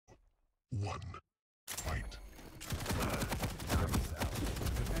one. Fight.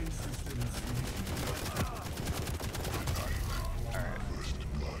 Alright. First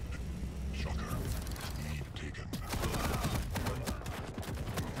blood. Shocker. Lead taken.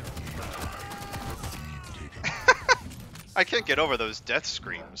 I can't get over those death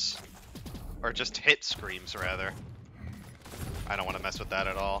screams. Or just hit screams, rather. I don't want to mess with that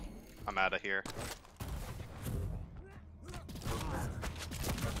at all. I'm out of here.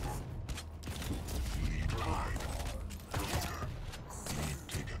 Lead tied. Shocker. Lead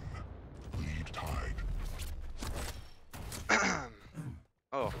taken. Lead tied.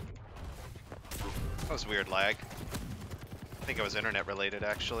 Oh. That was weird lag. I think it was internet related,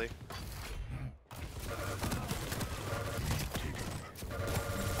 actually.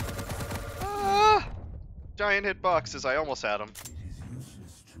 Ah! Giant hitboxes, I almost had them.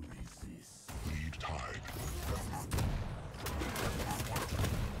 Lead tied.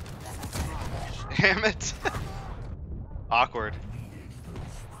 Damn it! Awkward.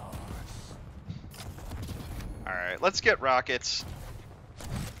 Alright, let's get rockets.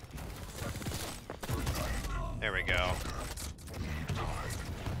 There we go.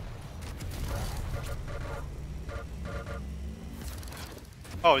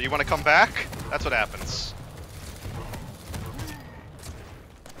 Oh, you want to come back? That's what happens.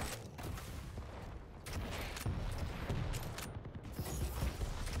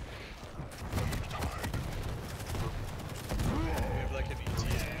 We have like an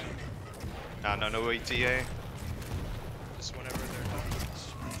ETA. No ETA. Just whenever they're done.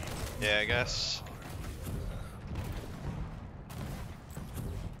 Yeah, I guess.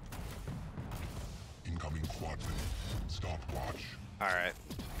 Incoming quad. Stopwatch. Alright.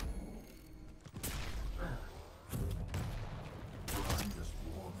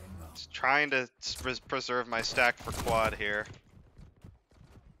 Just trying to preserve my stack for quad here.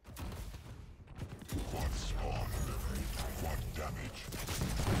 Quad spawn. Quad damage.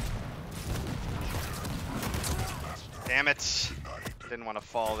 Damn it. Denied. Didn't want to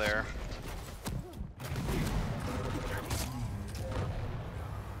fall there.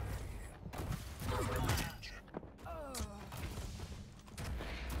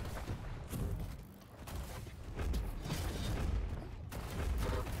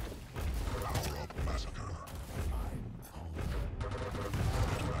 Power up massacre.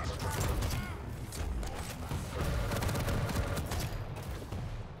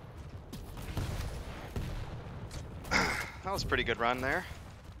 That was a pretty good run there.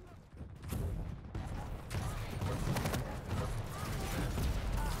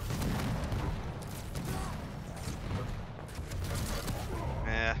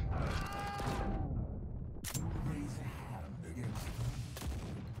 Yeah.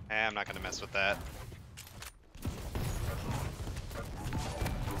 I'm not gonna mess with that.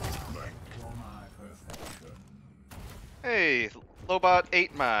 Hey, Lobot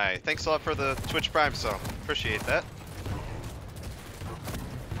 8 my. Thanks a lot for the Twitch Prime song. Appreciate that.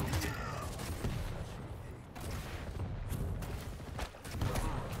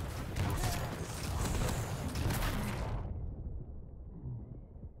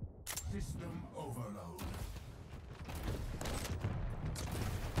 System overload.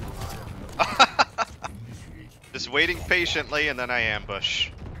 Just waiting patiently and then I ambush.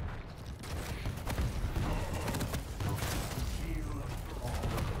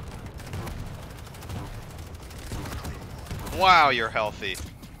 Wow, you're healthy.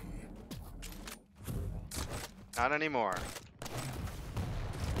 Not anymore.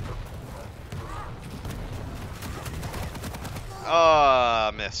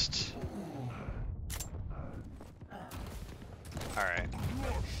 Missed. Alright.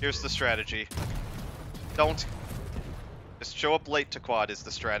 Here's the strategy. Don't. Just show up late to quad is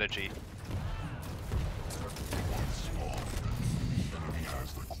the strategy. Enemy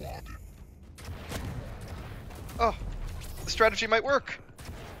has the quad. Oh, the strategy might work.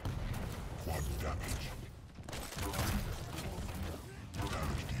 Quad damage.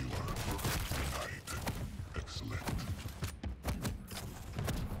 Damage dealer. Denied. Excellent.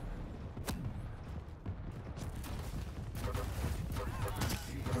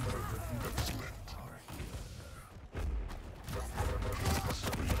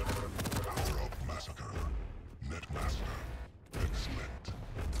 Excellent. Power up massacre. Net master. Excellent.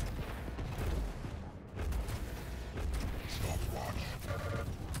 Stopwatch.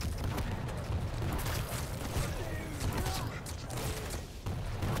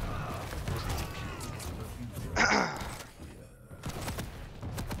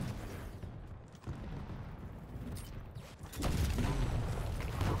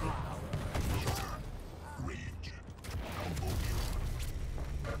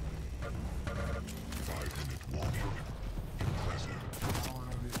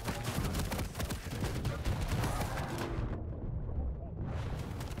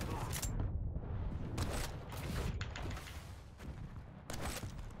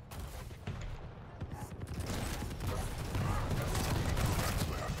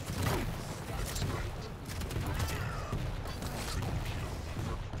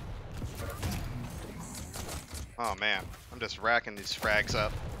 Oh man, I'm just racking these frags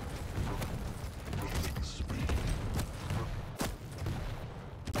up.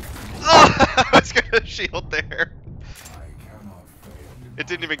 Oh, I was gonna shield there. It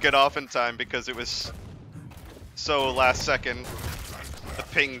didn't even get off in time because it was so last second. The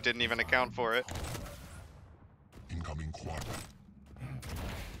ping didn't even account for it. Incoming quad.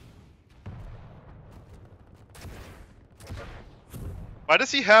 Why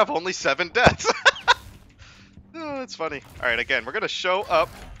does he have only 7 deaths? Oh, that's funny. Alright, again, we're gonna show up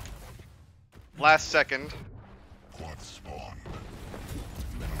last second. Quad spawn.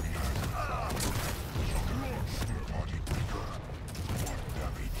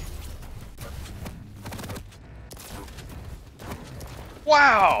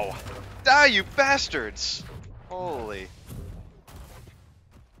 Wow! Die, you bastards! Holy.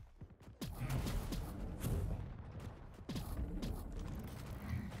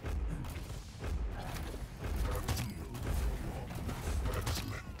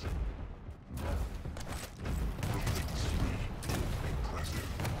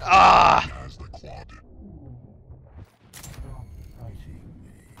 Ah! Has the quad.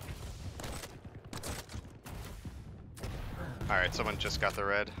 Alright, someone just got the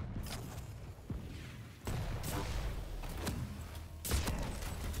red.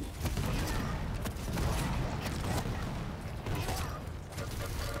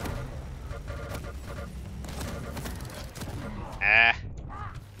 Ah.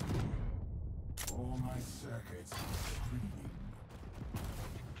 All my circuits are screaming.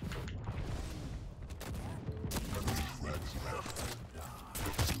 Frags left.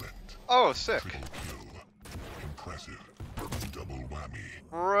 Excellent. Oh, sick. Triple kill. Impressive. Double whammy.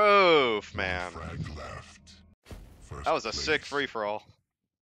 Roof, man. Frag left. First That was a place. sick free-for-all.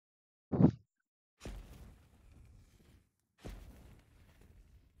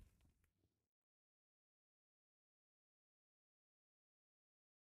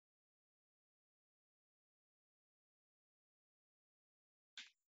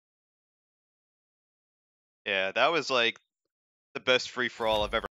 Yeah, that was like the best free-for-all I've ever